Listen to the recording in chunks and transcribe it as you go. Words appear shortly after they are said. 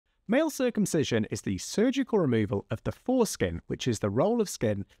Male circumcision is the surgical removal of the foreskin, which is the roll of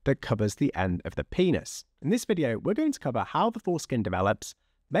skin that covers the end of the penis. In this video, we're going to cover how the foreskin develops,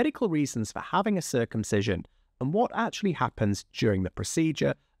 medical reasons for having a circumcision, and what actually happens during the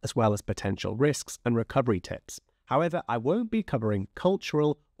procedure, as well as potential risks and recovery tips. However, I won't be covering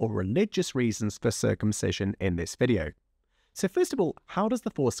cultural or religious reasons for circumcision in this video. So first of all, how does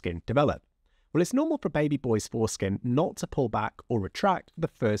the foreskin develop? Well, it's normal for baby boys' foreskin not to pull back or retract for the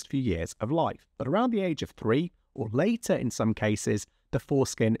first few years of life, but around the age of 3 or later in some cases, the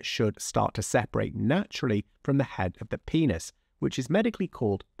foreskin should start to separate naturally from the head of the penis, which is medically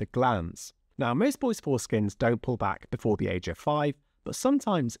called the glans. Now, most boys' foreskins don't pull back before the age of 5, but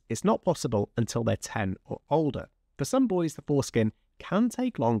sometimes it's not possible until they're 10 or older. For some boys, the foreskin can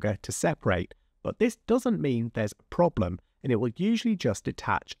take longer to separate, but this doesn't mean there's a problem, and it will usually just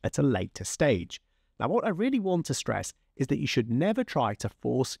detach at a later stage. Now, what I really want to stress is that you should never try to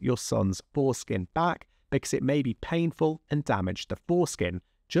force your son's foreskin back because it may be painful and damage the foreskin.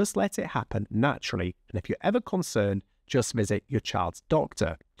 Just let it happen naturally, and if you're ever concerned, just visit your child's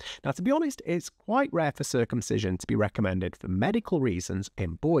doctor. Now, to be honest, it's quite rare for circumcision to be recommended for medical reasons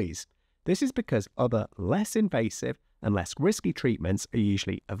in boys. This is because other less invasive and less risky treatments are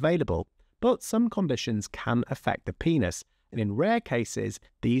usually available, but some conditions can affect the penis, and in rare cases,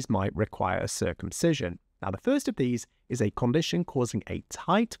 these might require a circumcision. Now, the first of these is a condition causing a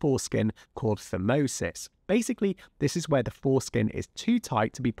tight foreskin called phimosis. Basically, this is where the foreskin is too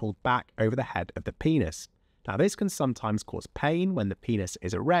tight to be pulled back over the head of the penis. Now, this can sometimes cause pain when the penis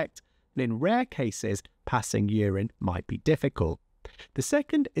is erect, and in rare cases, passing urine might be difficult. The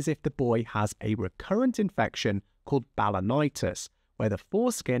second is if the boy has a recurrent infection called Balanitis, where the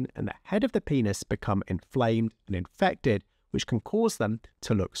foreskin and the head of the penis become inflamed and infected, which can cause them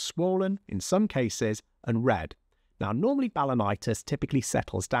to look swollen in some cases and red. Now, normally Balanitis typically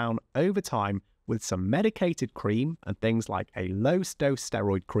settles down over time with some medicated cream and things like a low-dose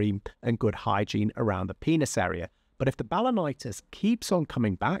steroid cream and good hygiene around the penis area. But if the Balanitis keeps on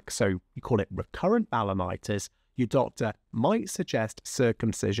coming back, so you call it recurrent Balanitis, your doctor might suggest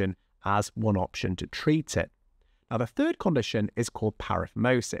circumcision as one option to treat it. Now, the third condition is called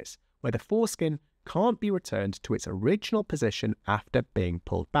Paraphimosis, where the foreskin can't be returned to its original position after being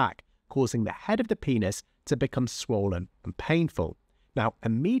pulled back, causing the head of the penis to become swollen and painful. Now,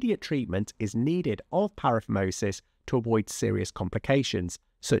 immediate treatment is needed of paraphimosis to avoid serious complications,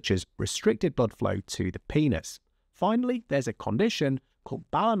 such as restricted blood flow to the penis. Finally, there's a condition called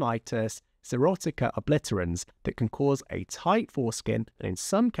Balanitis xerotica obliterans that can cause a tight foreskin and in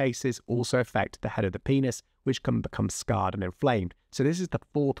some cases also affect the head of the penis, which can become scarred and inflamed. So this is the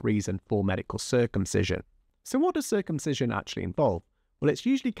fourth reason for medical circumcision. So what does circumcision actually involve? Well, it's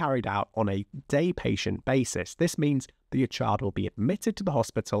usually carried out on a day-patient basis. This means that your child will be admitted to the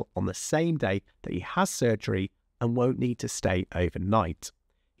hospital on the same day that he has surgery and won't need to stay overnight.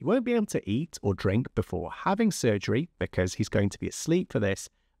 He won't be able to eat or drink before having surgery because he's going to be asleep for this,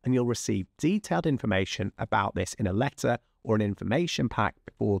 and you'll receive detailed information about this in a letter or an information pack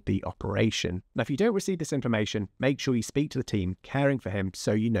before the operation. Now, if you don't receive this information, make sure you speak to the team caring for him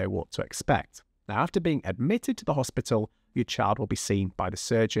so you know what to expect. Now, after being admitted to the hospital, your child will be seen by the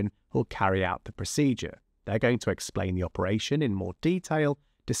surgeon who will carry out the procedure. They're going to explain the operation in more detail,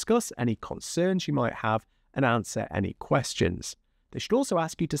 discuss any concerns you might have, and answer any questions. They should also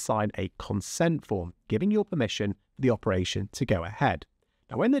ask you to sign a consent form, giving your permission for the operation to go ahead.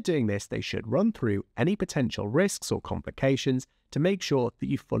 Now, when they're doing this, they should run through any potential risks or complications to make sure that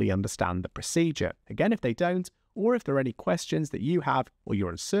you fully understand the procedure. Again, if they don't, or if there are any questions that you have or you're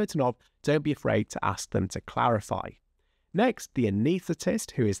uncertain of, don't be afraid to ask them to clarify. Next, the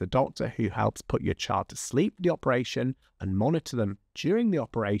anaesthetist, who is the doctor who helps put your child to sleep for the operation and monitor them during the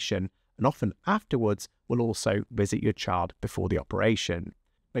operation, and often afterwards, will also visit your child before the operation.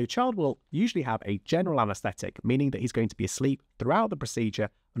 Now, your child will usually have a general anaesthetic, meaning that he's going to be asleep throughout the procedure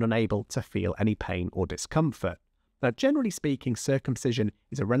and unable to feel any pain or discomfort. Now, generally speaking, circumcision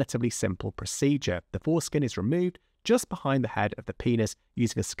is a relatively simple procedure. The foreskin is removed just behind the head of the penis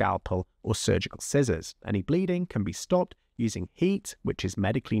using a scalpel or surgical scissors. Any bleeding can be stopped using heat, which is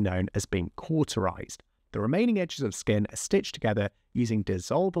medically known as being cauterized. The remaining edges of skin are stitched together using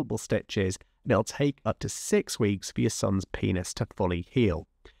dissolvable stitches, and it'll take up to 6 weeks for your son's penis to fully heal.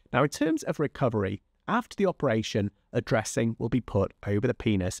 Now, in terms of recovery, after the operation, a dressing will be put over the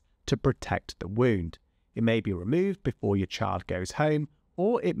penis to protect the wound. It may be removed before your child goes home,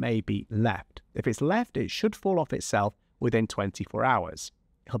 or it may be left. If it's left, it should fall off itself within 24 hours.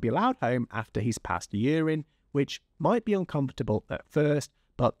 He'll be allowed home after he's passed urine, which might be uncomfortable at first,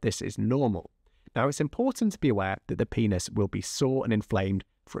 but this is normal. Now, it's important to be aware that the penis will be sore and inflamed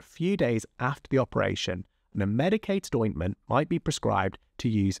for a few days after the operation, and a medicated ointment might be prescribed to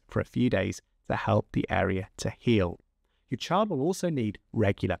use for a few days to help the area to heal. Your child will also need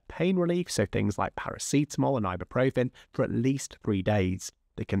regular pain relief, so things like paracetamol and ibuprofen, for at least 3 days.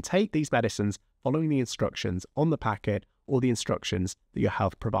 They can take these medicines following the instructions on the packet or the instructions that your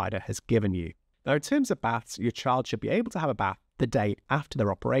health provider has given you. Now, in terms of baths, your child should be able to have a bath the day after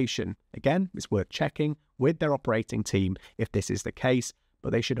their operation. Again, it's worth checking with their operating team if this is the case,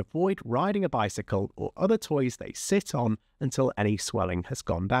 but they should avoid riding a bicycle or other toys they sit on until any swelling has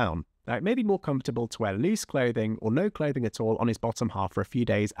gone down. Now, it may be more comfortable to wear loose clothing or no clothing at all on his bottom half for a few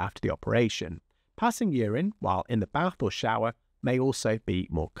days after the operation. Passing urine while in the bath or shower may also be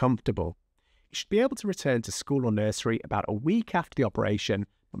more comfortable. You should be able to return to school or nursery about a week after the operation,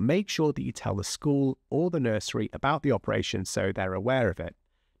 but make sure that you tell the school or the nursery about the operation so they're aware of it.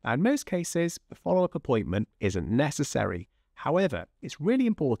 Now, in most cases, a follow-up appointment isn't necessary. However, it's really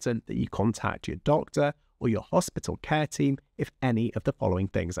important that you contact your doctor or your hospital care team if any of the following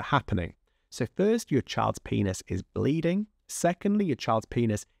things are happening. So first, your child's penis is bleeding. Secondly, your child's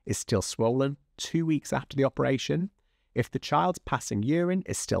penis is still swollen 2 weeks after the operation. If the child's passing urine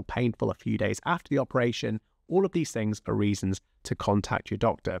is still painful a few days after the operation, all of these things are reasons to contact your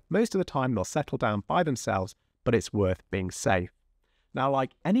doctor. Most of the time, they'll settle down by themselves, but it's worth being safe. Now,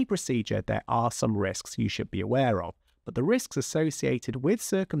 like any procedure, there are some risks you should be aware of, but the risks associated with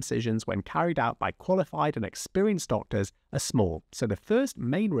circumcisions when carried out by qualified and experienced doctors are small. So the first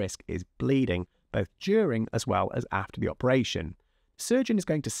main risk is bleeding, both during as well as after the operation. The surgeon is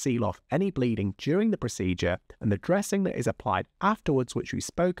going to seal off any bleeding during the procedure, and the dressing that is applied afterwards, which we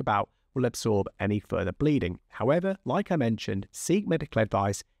spoke about, will absorb any further bleeding. However, like I mentioned, seek medical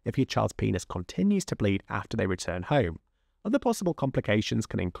advice if your child's penis continues to bleed after they return home. Other possible complications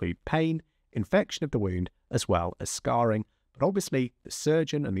can include pain, infection of the wound, as well as scarring, but obviously the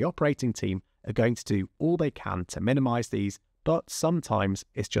surgeon and the operating team are going to do all they can to minimize these, but sometimes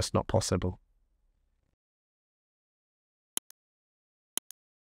it's just not possible.